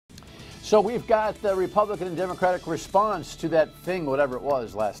So we've got the Republican and Democratic response to that thing, whatever it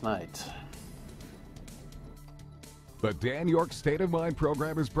was, last night. The Dan Yorke State of Mind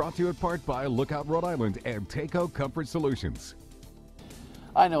program is brought to you in part by Lookout Rhode Island and Takeo Comfort Solutions.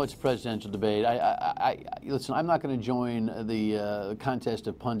 I know it's a presidential debate. Listen, I'm not going to join the contest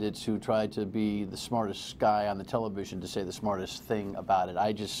of pundits who try to be the smartest guy on the television to say the smartest thing about it.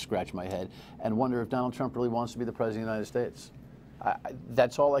 I just scratch my head and wonder if Donald Trump really wants to be the president of the United States.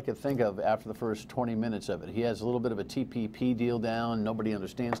 That's all I could think of after the first 20 minutes of it. He has a little bit of a TPP deal down. Nobody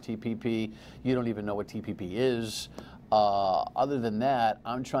understands TPP. You don't even know what TPP is. Other than that,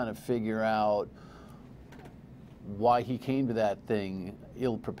 I'm trying to figure out why he came to that thing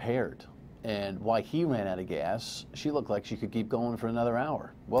ill-prepared and why he ran out of gas. She looked like she could keep going for another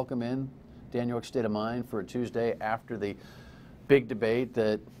hour. Welcome in, Dan Yorke State of Mind, for a Tuesday after the big debate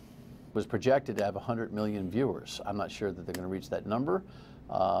that was projected to have 100 million viewers. I'm not sure that they're going to reach that number,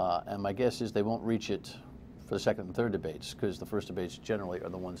 and my guess is they won't reach it for the second and third debates, because the first debates generally are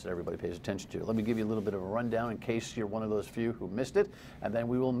the ones that everybody pays attention to. Let me give you a little bit of a rundown in case you're one of those few who missed it, and then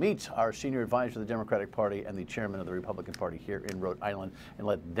we will meet our senior advisor of the Democratic Party and the chairman of the Republican Party here in Rhode Island and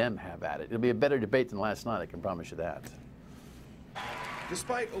let them have at it. It'll be a better debate than last night, I can promise you that.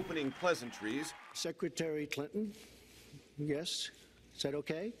 Despite opening pleasantries, Secretary Clinton, yes. Is that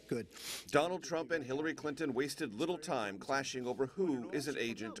okay? Good. Donald Trump and Hillary Clinton wasted little time clashing over who is an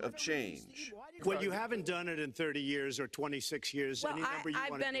agent of change. Well, you haven't done it in 30 years or 26 years. Well, any number you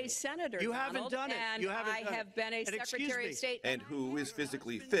I've been a senator, You haven't done it. And You haven't I done have it. been a And Secretary of State. And who is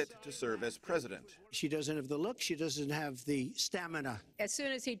physically fit to serve as president. She doesn't have the look. She doesn't have the stamina. As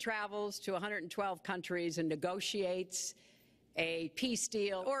soon as he travels to 112 countries and negotiates a peace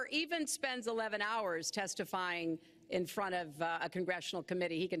deal, or even spends 11 hours testifying in front of a congressional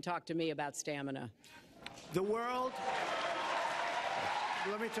committee, he can talk to me about stamina. The world,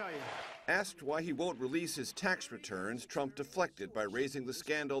 let me tell you. Asked why he won't release his tax returns, Trump deflected by raising the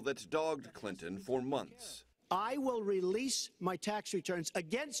scandal that's dogged Clinton for months. I will release my tax returns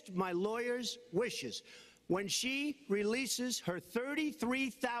against my lawyer's wishes when she releases her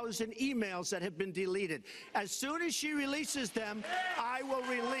 33,000 emails that have been deleted. As soon as she releases them, I will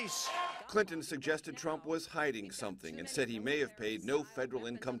release. Clinton suggested Trump was hiding something and said he may have paid no federal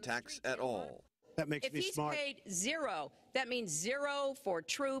income tax at all. That makes me smart. If he's paid zero, that means zero for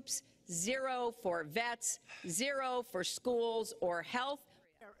troops, zero for vets, zero for schools or health.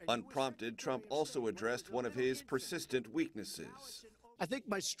 Unprompted, Trump also addressed one of his persistent weaknesses. I think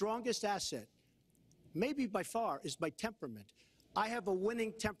my strongest asset, maybe by far, is my temperament. I have a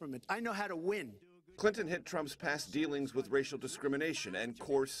winning temperament. I know how to win. Clinton hit Trump's past dealings with racial discrimination and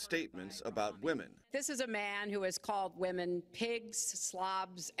coarse statements about women. This is a man who has called women pigs,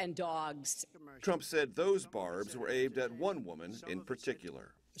 slobs, and dogs. Trump said those barbs were aimed at one woman in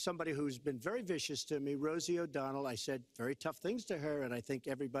particular. Somebody who's been very vicious to me, Rosie O'Donnell. I said very tough things to her, and I think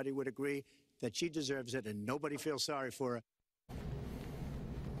everybody would agree that she deserves it, and nobody feels sorry for her.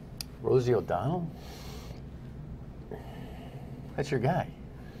 Rosie O'Donnell? That's your guy.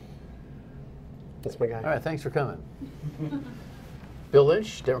 That's my guy. All right, thanks for coming. Bill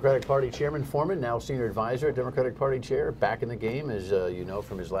Lynch, Democratic Party Chairman, Foreman, now Senior Advisor, Democratic Party Chair, back in the game, as you know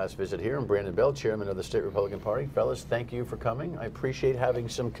from his last visit here. And Brandon Bell, Chairman of the State Republican Party. Fellas, thank you for coming. I appreciate having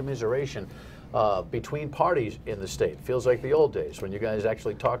some commiseration between parties in the state. Feels like the old days when you guys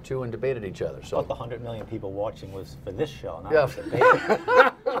actually talked to and debated each other. So I thought the 100 million people watching was for this show, not yeah. for the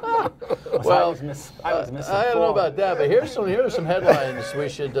debate. Well, I was misinformed. I don't know about that, but here's some headlines we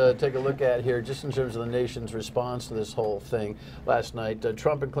should take a look at here, just in terms of the nation's response to this whole thing. Last night,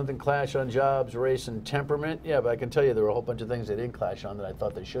 Trump and Clinton clash on jobs, race, and temperament. Yeah, but I can tell you there were a whole bunch of things they didn't clash on that I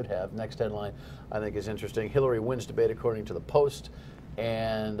thought they should have. Next headline, I think, is interesting. Hillary wins debate according to the Post.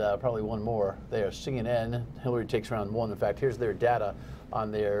 And probably one more there. CNN, Hillary takes round one. In fact, here's their data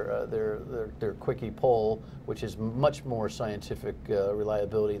on their quickie poll, which is much more scientific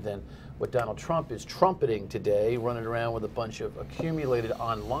reliability than what Donald Trump is trumpeting today, running around with a bunch of accumulated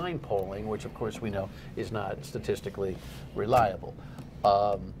online polling, which of course we know is not statistically reliable.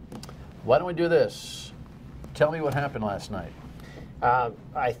 Why don't we do this? Tell me what happened last night.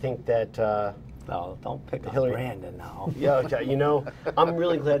 I think that No, don't pick on Hillary. Brandon now. Yeah, okay, you know, I'm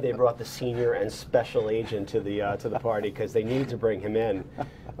really glad they brought the senior and special agent to the party because they need to bring him in.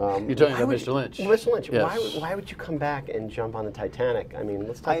 You're talking about Mr. Lynch. Mr. Lynch, Yes. why would you come back and jump on the Titanic? I mean,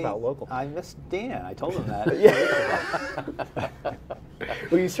 let's talk about local. I missed Dan. I told him that.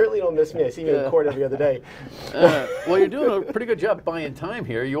 Well, you certainly don't miss me. I see you in court every other day. Well, you're doing a pretty good job buying time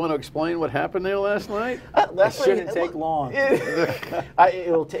here. You want to explain what happened there last night? Last It shouldn't take long.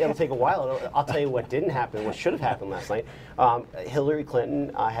 It'll take a while. I'll tell you what didn't happen, what should have happened last night. Hillary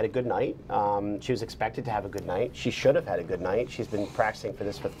Clinton had a good night. She was expected to have a good night. She should have had a good night. She's been practicing for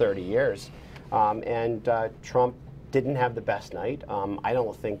this for 30 years. And Trump didn't have the best night. I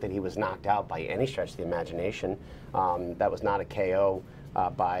don't think that he was knocked out by any stretch of the imagination. That was not a KO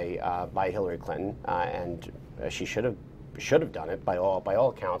by Hillary Clinton, and she should have done it by all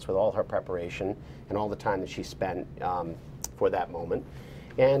accounts, with all her preparation and all the time that she spent for that moment.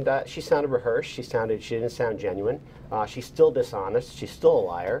 And she sounded rehearsed. She didn't sound genuine. She's still dishonest. She's still a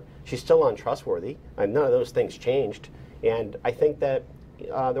liar. She's still untrustworthy. And none of those things changed. And I think that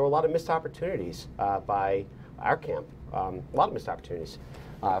there were a lot of missed opportunities by our camp. A lot of missed opportunities.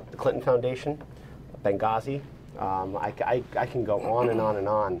 The Clinton Foundation, Benghazi. I can go on and on and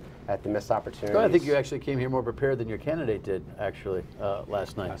on at the missed opportunities. Well, I think you actually came here more prepared than your candidate did, actually,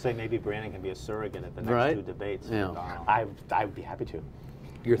 last night. I say maybe Brandon can be a surrogate at the next two debates. Yeah. I would be happy to.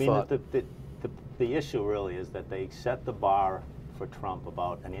 Your thought? The issue really is that they set the bar for Trump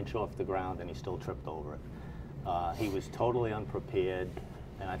about an inch off the ground, and he still tripped over it. He was totally unprepared,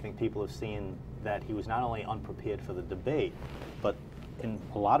 and I think people have seen that he was not only unprepared for the debate, but in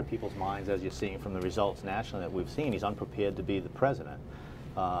a lot of people's minds, as you're seeing from the results nationally that we've seen, he's unprepared to be the president.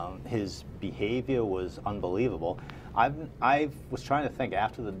 His behavior was unbelievable. I was trying to think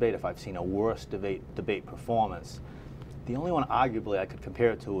after the debate if I've seen a worse debate performance. The only one arguably I could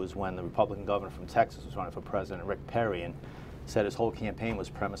compare it to was when the Republican governor from Texas was running for president, Rick Perry, and said his whole campaign was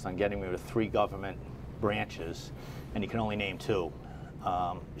premised on getting rid of 3 government branches, and he can only name 2.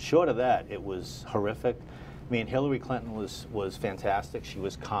 Short of that, it was horrific. I mean, Hillary Clinton was fantastic. She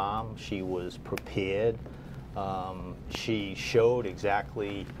was calm. She was prepared. She showed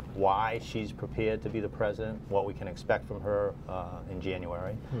exactly why she's prepared to be the president, what we can expect from her in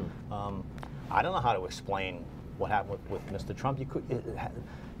January. I don't know how to explain what happened with Mr. Trump.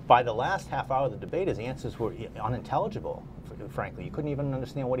 By the last half hour of the debate, his answers were unintelligible, frankly. You couldn't even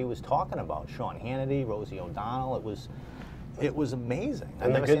understand what he was talking about. Sean Hannity, Rosie O'Donnell, it was amazing.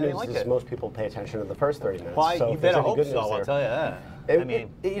 And the good news is most people pay attention to the first 30 minutes. Why, so you better hope so, I'll tell you that. I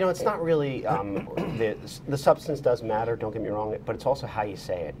mean, it's not really, the substance does matter, don't get me wrong, but it's also how you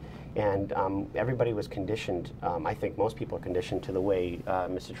say it. And everybody was conditioned, I think most people are conditioned to the way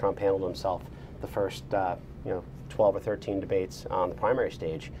Mr. Trump handled himself the first 12 or 13 debates on the primary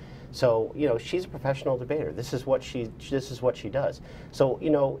stage. So, she's a professional debater. This is what she does. So,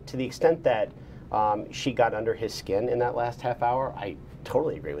 to the extent that she got under his skin in that last half hour, I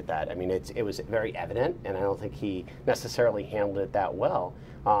totally agree with that. I mean, it was very evident, and I don't think he necessarily handled it that well.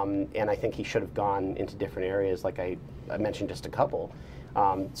 And I think he should have gone into different areas, like I mentioned just a couple.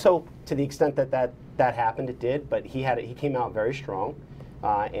 So to the extent that happened, it did. But he came out very strong,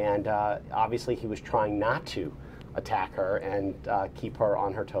 and obviously he was trying not to attack her and keep her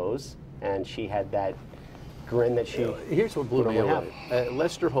on her toes. And she had that grin that she. Here's what blew me away.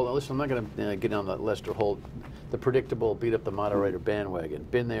 Lester Holt. Listen, I'm not going to get on that Lester Holt, the predictable beat up the moderator bandwagon.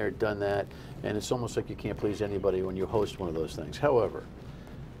 Been there, done that, and it's almost like you can't please anybody when you host one of those things. However,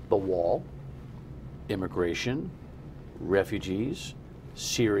 the wall, immigration, refugees,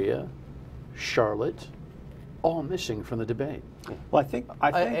 Syria, Charlotte, all missing from the debate. Well, I think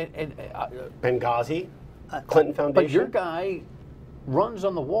Benghazi, Clinton Foundation. But your guy runs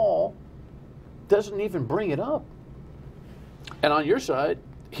on the wall, doesn't even bring it up. And on your side,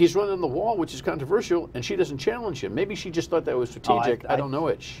 he's running on the wall, which is controversial, and she doesn't challenge him. Maybe she just thought that was strategic. I don't know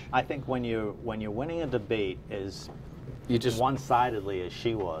it. I think when you're winning a debate as one-sidedly as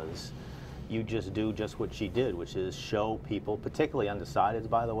she was, you just do just what she did, which is show people, particularly undecideds,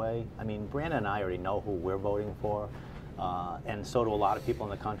 by the way. I mean, Brandon and I already know who we're voting for, and so do a lot of people in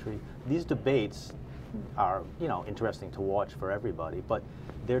the country. These debates are, interesting to watch for everybody, but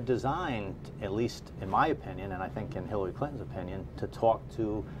they're designed, at least in my opinion, and I think in Hillary Clinton's opinion, to talk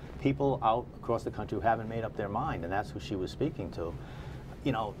to people out across the country who haven't made up their mind, and that's who she was speaking to.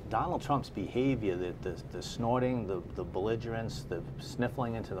 Donald Trump's behavior, the snorting, the belligerence, the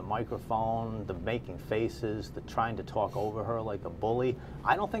sniffling into the microphone, the making faces, the trying to talk over her like a bully,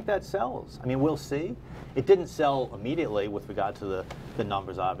 I don't think that sells. I mean, we'll see. It didn't sell immediately with regard to the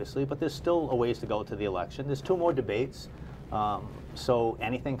numbers, obviously, but there's still a ways to go to the election. There's 2 more debates, so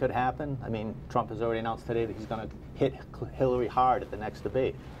anything could happen. I mean, Trump has already announced today that he's going to hit Hillary hard at the next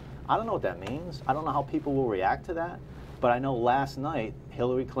debate. I don't know what that means. I don't know how people will react to that. But I know last night,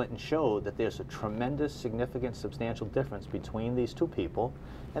 Hillary Clinton showed that there's a tremendous, significant, substantial difference between these 2 people,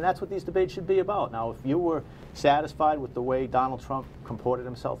 and that's what these debates should be about. Now, if you were satisfied with the way Donald Trump comported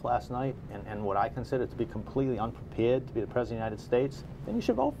himself last night, and what I consider to be completely unprepared to be the President of the United States, then you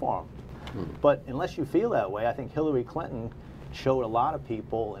should vote for him. But unless you feel that way, I think Hillary Clinton showed a lot of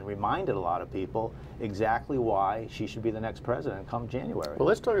people and reminded a lot of people exactly why she should be the next president come January. Well,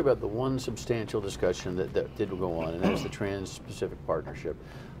 let's talk about the one substantial discussion that did go on, and that's the Trans-Pacific Partnership.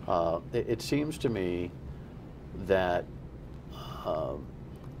 It seems to me that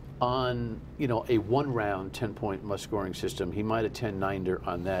on a one-round 10-point must-scoring system, he might have 10-9'd her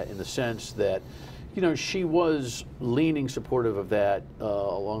on that, in the sense that she was leaning supportive of that,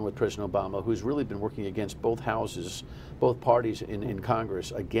 along with President Obama, who's really been working against both houses, both parties in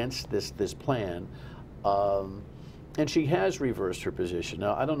Congress against this plan. And she has reversed her position.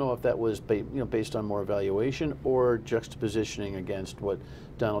 Now, I don't know if that was based on more evaluation or juxtapositioning against what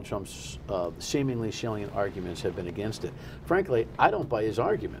Donald Trump's seemingly salient arguments have been against it. Frankly, I don't buy his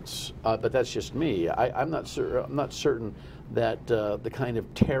arguments, but that's just me. I'm not certain that the kind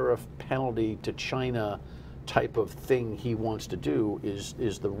of tariff penalty to China type of thing he wants to do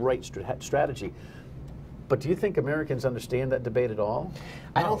is the right strategy. But do you think Americans understand that debate at all?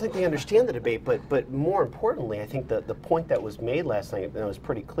 I don't think they understand the debate, but more importantly, I think the point that was made last night, and it was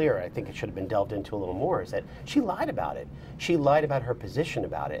pretty clear, I think it should have been delved into a little more, is that she lied about it. She lied about her position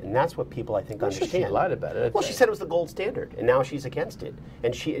about it, and that's what people, I think, understand. She lied about it. Well, she said it was the gold standard, and now she's against it.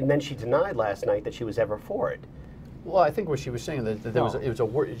 And then she denied last night that she was ever for it. Well, I think what she was saying that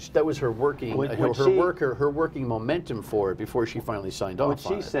that was her working her working momentum for it before she finally signed off on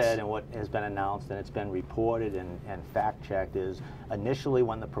it. What she said, and what has been announced, and it's been reported and fact-checked, is initially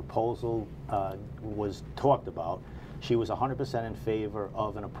when the proposal was talked about, she was 100% in favor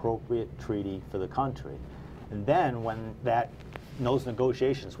of an appropriate treaty for the country. And then when those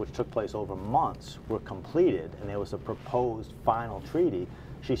negotiations, which took place over months, were completed, and there was a proposed final treaty,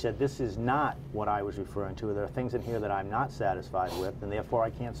 she said, this is not what I was referring to. There are things in here that I'm not satisfied with, and therefore I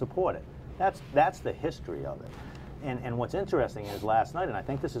can't support it. That's the history of it. And what's interesting is last night, and I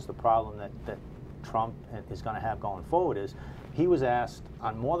think this is the problem that Trump is going to have going forward, is he was asked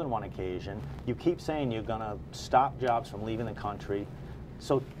on more than one occasion, you keep saying you're going to stop jobs from leaving the country,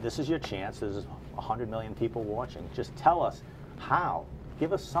 so this is your chance. There's 100 million people watching. Just tell us how.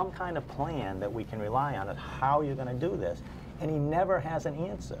 Give us some kind of plan that we can rely on, how you're going to do this. And he never has an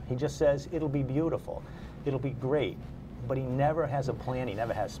answer. He just says, it'll be beautiful, it'll be great. But he never has a plan, he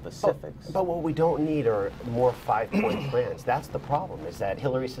never has specifics. But what we don't need are more 5-point plans. That's the problem, is that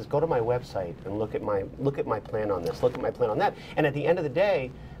Hillary says, go to my website and look at my plan on this, look at my plan on that. And at the end of the day,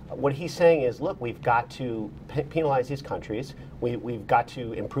 what he's saying is, look, we've got to penalize these countries. We've got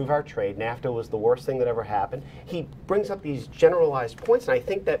to improve our trade. NAFTA was the worst thing that ever happened. He brings up these generalized points, and I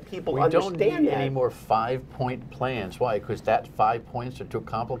think that people understand that. We don't need any more 5-point plans. Why? Because that 5 points are too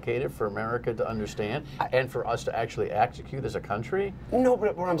complicated for America to understand and for us to actually execute as a country? No,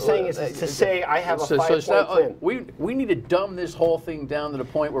 but what I'm saying is to say I have a 5-point plan. We need to dumb this whole thing down to the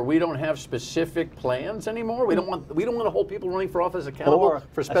point where we don't have specific plans anymore. We don't want to hold people running for office accountable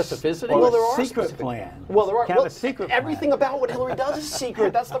for specificity. Well, there are secret plan. Well, there are. Have a secret plan. Everything about what Hillary does is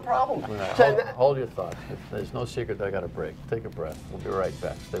secret. That's the problem. Right, hold your thought. There's no secret that I got to break. Take a breath. We'll be right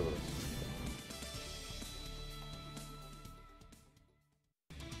back. Stay with us.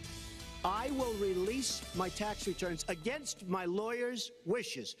 I will release my tax returns against my lawyer's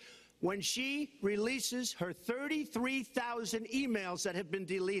wishes when she releases her 33,000 emails that have been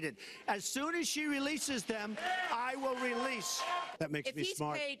deleted. As soon as she releases them, I will release. That makes me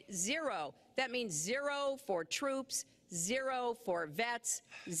smart. If he's paid zero, that means zero for troops, zero for vets,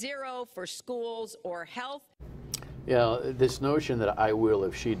 zero for schools or health. Yeah, this notion that I will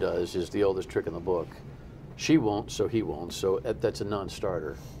if she does is the oldest trick in the book. She won't, so he won't, so that's a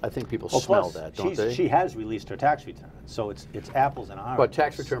non-starter. I think people smell that, don't they? She has released her tax return, so it's apples and oranges. But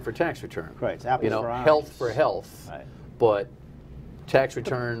tax return for tax return. Right, it's apples for oranges. Health for health. Right. But tax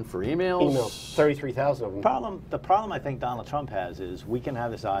return for emails? Emails, 33,000 of them. The problem I think Donald Trump has is we can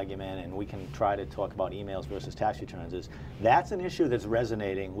have this argument and we can try to talk about emails versus tax returns. That's an issue that's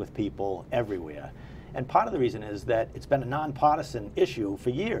resonating with people everywhere. And part of the reason is that it's been a nonpartisan issue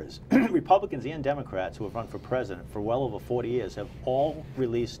for years. Republicans and Democrats who have run for president for well over 40 years have all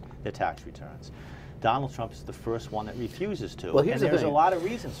released their tax returns. Donald Trump is the first one that refuses to. Well, here's and there's the thing. A lot of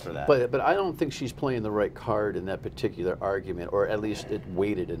reasons for that. But I don't think she's playing the right card in that particular argument, or at least it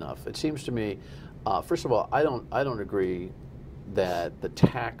weighted enough. It seems to me, first of all, I don't agree that the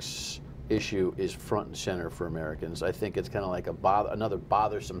tax issue is front and center for Americans. I think it's kind of like another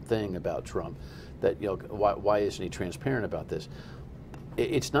bothersome thing about Trump. That why isn't he transparent about this?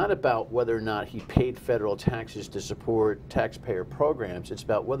 it's not about whether or not he paid federal taxes to support taxpayer programs. It's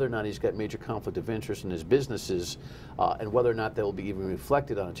about whether or not he's got major conflict of interest in his businesses, and whether or not they will be even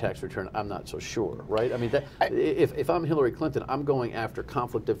reflected on a tax return. I'm not so sure, right? I mean, if I'm Hillary Clinton, I'm going after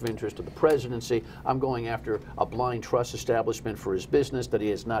conflict of interest of the presidency. I'm going after a blind trust establishment for his business that he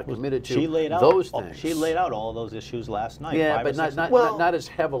has not committed to. She laid out those things. She laid out all those issues last night. Yeah, but not as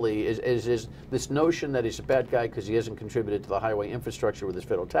heavily as this notion that he's a bad guy because he hasn't contributed to the highway infrastructure with his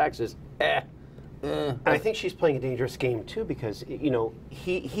federal taxes. And I think she's playing a dangerous game too, because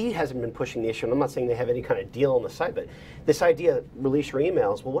he hasn't been pushing the issue. And I'm not saying they have any kind of deal on the side, but this idea, release your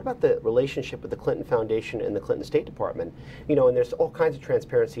emails. Well, what about the relationship with the Clinton Foundation and the Clinton State Department? And there's all kinds of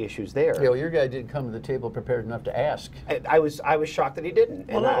transparency issues there. Yeah, well, your guy didn't come to the table prepared enough to ask. I was shocked that he didn't,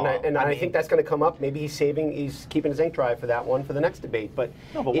 well, I think that's going to come up. Maybe he's keeping his ink dry for that one for the next debate. But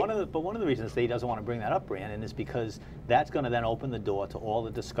no, but one of the reasons that he doesn't want to bring that up, Brandon, is because that's going to then open the door to all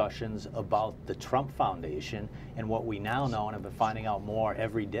the discussions about the Trump Foundation and what we now know and have been finding out more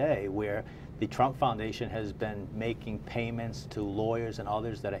every day, where the Trump Foundation has been making payments to lawyers and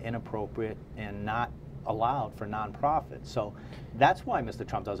others that are inappropriate and not allowed for nonprofits. So that's why Mr.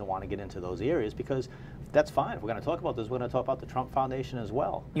 Trump doesn't want to get into those areas, because that's fine. If we're going to talk about this, we're going to talk about the Trump Foundation as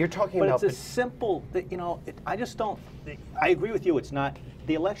well. You're talking but about... it's a simple, I just don't, I agree with you, it's not,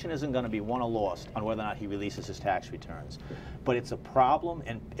 the election isn't going to be won or lost on whether or not he releases his tax returns. But it's a problem,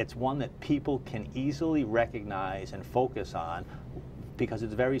 and it's one that people can easily recognize and focus on, because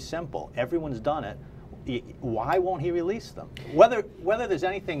it's very simple. Everyone's done it. Why won't he release them? Whether there's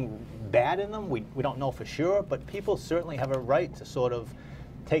anything bad in them, we don't know for sure, but people certainly have a right to sort of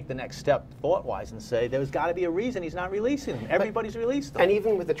take the next step thought-wise and say there's got to be a reason he's not releasing them. Everybody's released them. And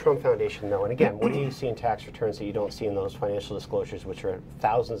even with the Trump Foundation, though, and again, what do you see in tax returns that you don't see in those financial disclosures, which are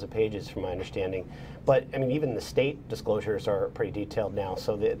thousands of pages from my understanding? But, I mean, even the state disclosures are pretty detailed now,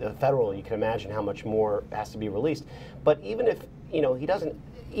 so the federal, you can imagine how much more has to be released. But even if, he doesn't,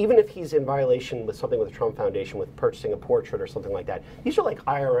 even if he's in violation with something with the Trump Foundation, with purchasing a portrait or something like that, these are like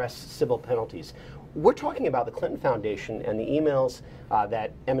IRS civil penalties. We're talking about the Clinton Foundation and the emails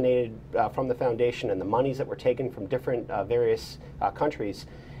that emanated from the foundation and the monies that were taken from different various countries.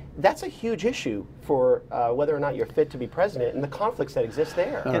 That's a huge issue for whether or not you're fit to be president and the conflicts that exist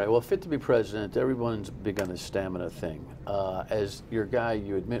there. All right, well, fit to be president, everyone's big on the stamina thing. As your guy,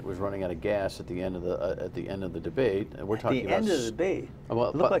 you admit, was running out of gas at the end of the debate, and we're talking about... At the end of the debate? Well,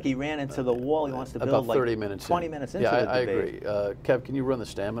 it looked like he ran into the wall. He wants to build about like 30 minutes 20 in. minutes into the debate. Yeah, I agree. Kev, can you run the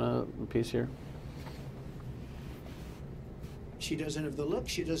stamina piece here? She doesn't have the look.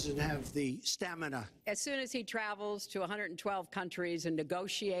 She doesn't have the stamina. As soon as he travels to 112 countries and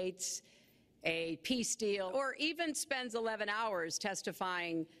negotiates a peace deal, or even spends 11 hours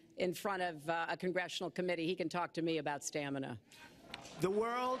testifying in front of a congressional committee, he can talk to me about stamina. The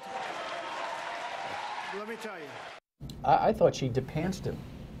world, let me tell you. I thought she depanced him.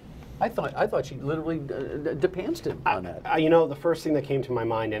 I thought she literally depanced him on that. The first thing that came to my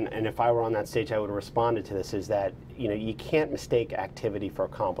mind, and if I were on that stage, I would have responded to this, is that you can't mistake activity for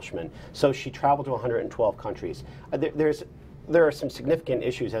accomplishment. So she traveled to 112 countries. There are some significant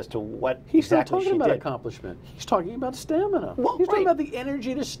issues as to what He's exactly not talking she about did. accomplishment. He's talking about stamina. Well, He's talking right. about the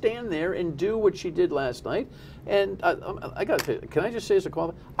energy to stand there and do what she did last night. And I got to tell you, can I just say as a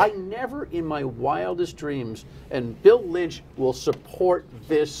qualifier? I never in my wildest dreams, and Bill Lynch will support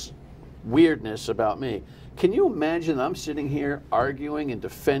this weirdness about me. Can you imagine I'm sitting here arguing and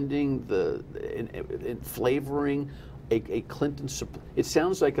defending and flavoring a Clinton support? It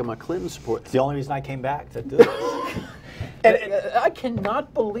sounds like I'm a Clinton supporter. It's the only reason I came back to do this. And I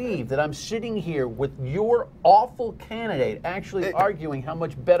cannot believe that I'm sitting here with your awful candidate actually arguing how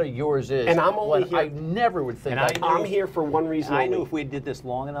much better yours is. And I'm only here. I never would think. I'm here for one reason I only. knew if we did this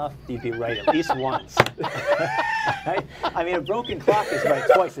long enough, you'd be right at least once. I mean, a broken clock is right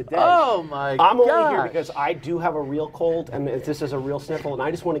twice a day. Oh my God! I'm only here because I do have a real cold, and this is a real sniffle, and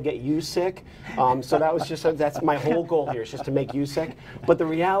I just want to get you sick. So that was that's my whole goal here, is just to make you sick. But the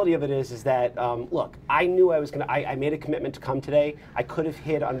reality of it is that look, I knew I was gonna. I made a commitment to come today. I could have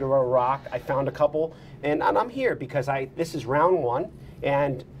hid under a rock. I found a couple, and I'm here because this is round one.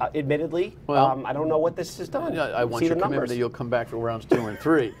 And admittedly, I don't know what this has done. I want your commitment that you'll come back for rounds 2 and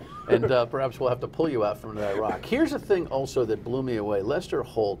 3, and perhaps we'll have to pull you out from that rock. Here's the thing also that blew me away. Lester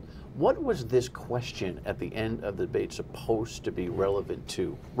Holt, what was this question at the end of the debate supposed to be relevant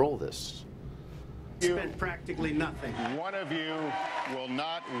to? Roll this. Spent practically nothing. One of you will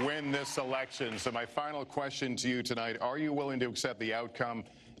not win this election. So my final question to you tonight, are you willing to accept the outcome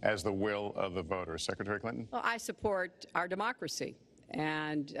as the will of the voters? Secretary Clinton? Well, I support our democracy.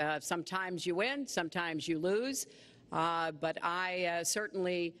 And sometimes you win, sometimes you lose. but I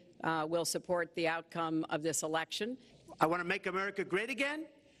certainly will support the outcome of this election. I want to make America great again.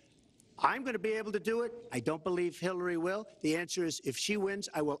 I'm going to be able to do it. I don't believe Hillary will. The answer is, if she wins,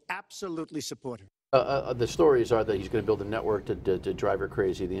 I will absolutely support her. The stories are that he's going to build a network to drive her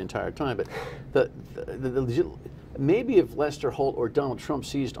crazy the entire time. But maybe if Lester Holt or Donald Trump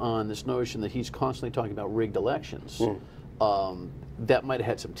seized on this notion that he's constantly talking about rigged elections, that might have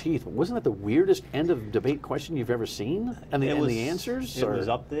had some teeth. But wasn't that the weirdest end of debate question you've ever seen? And the answers? It was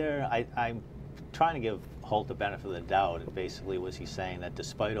up there. I'm trying to give Holt the benefit of the doubt. And basically, was he saying that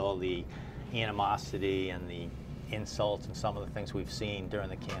despite all the animosity and the insults and some of the things we've seen during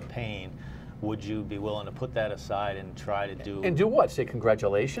the campaign, would you be willing to put that aside and try to do? And do what? Say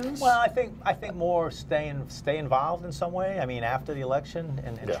congratulations? Well, I think more stay involved in some way. I mean, after the election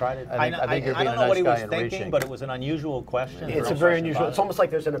and try to. I don't know what he was thinking, but it was an unusual question. It's a very unusual. It's almost like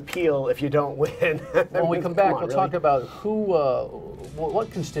there's an appeal if you don't win. When we come back, we'll talk about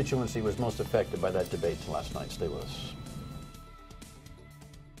what constituency was most affected by that debate last night. Stay with us.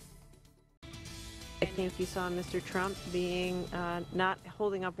 I think you saw Mr. Trump being not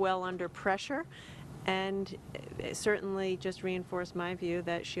holding up well under pressure, and it certainly just reinforced my view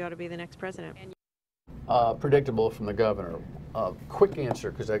that she ought to be the next president. Predictable from the governor. Quick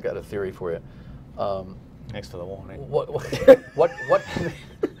answer, because I got a theory for you. Next to the warning.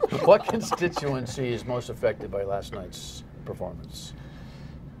 What constituency is most affected by last night's performance?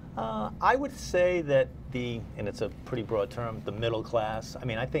 I would say that and it's a pretty broad term, the middle class. I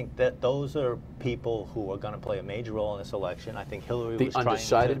mean, I think that those are people who are going to play a major role in this election. I think Hillary was trying to... The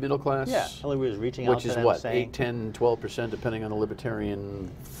undecided middle class? Yeah, Hillary was reaching out to them, which is what, saying, 8, 10, 12%, depending on the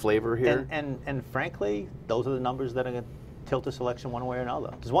libertarian flavor here? And frankly, those are the numbers that are going to tilt this election one way or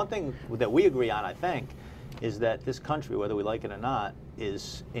another. There's one thing that we agree on, I think, is that this country, whether we like it or not,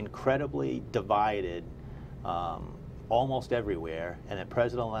 is incredibly divided almost everywhere, and that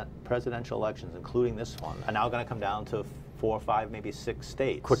presidential elections, including this one, are now going to come down to 4 or 5, maybe 6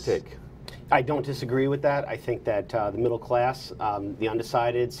 states. Quick take. I don't disagree with that. I think that the middle class, the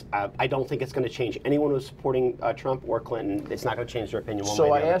undecideds, I don't think it's going to change. Anyone who's supporting Trump or Clinton, it's not going to change their opinion one way or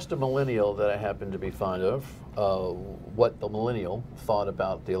the other. So I asked a millennial that I happen to be fond of what the millennial thought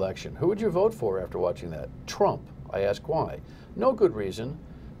about the election. Who would you vote for after watching that? Trump. I asked why. No good reason,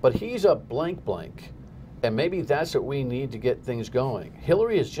 but he's a blank blank. And maybe that's what we need to get things going.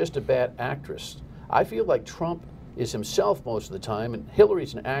 Hillary is just a bad actress. I feel like Trump is himself most of the time, and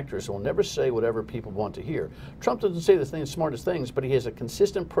Hillary's an actress who will never say whatever people want to hear. Trump doesn't say the smartest things, but he has a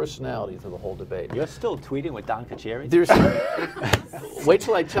consistent personality through the whole debate. You're still tweeting with Don Kacheri? Wait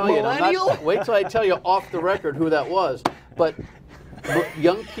till I tell you. Wait till I tell you off the record who that was. But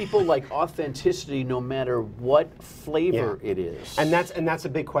young people like authenticity, no matter what flavor it is. And that's a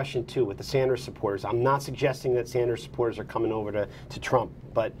big question too with the Sanders supporters. I'm not suggesting that Sanders supporters are coming over to Trump,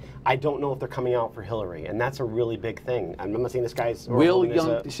 but I don't know if they're coming out for Hillary, and that's a really big thing. I'm not saying this guy's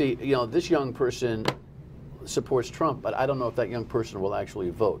this young person supports Trump, but I don't know if that young person will actually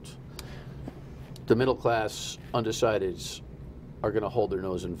vote. The middle class undecideds are going to hold their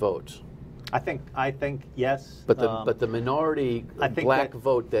nose and vote. I think yes. But the minority black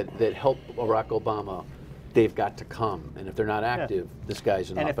vote that helped Barack Obama, they've got to come. And if they're not active, this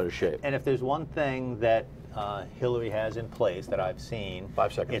guy's in a lot better shape. And if there's one thing that Hillary has in place that I've seen,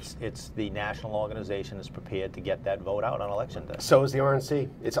 5 seconds. It's the national organization is prepared to get that vote out on election day. So is the RNC.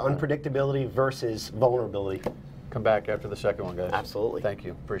 It's unpredictability versus vulnerability. Come back after the second one, guys. Absolutely. Thank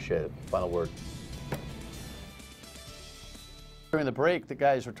you. Appreciate it. Final word. During the break, the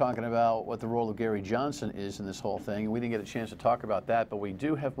guys were talking about what the role of Gary Johnson is in this whole thing, and we didn't get a chance to talk about that, but we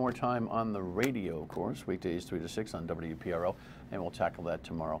do have more time on the radio, of course, weekdays 3 to 6 on WPRO, and we'll tackle that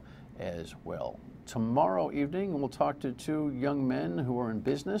tomorrow as well. Tomorrow evening, we'll talk to 2 young men who are in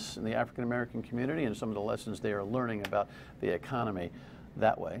business in the African-American community and some of the lessons they are learning about the economy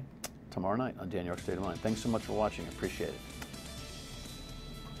that way tomorrow night on Dan Yorke's State of Mind. Thanks so much for watching. I appreciate it.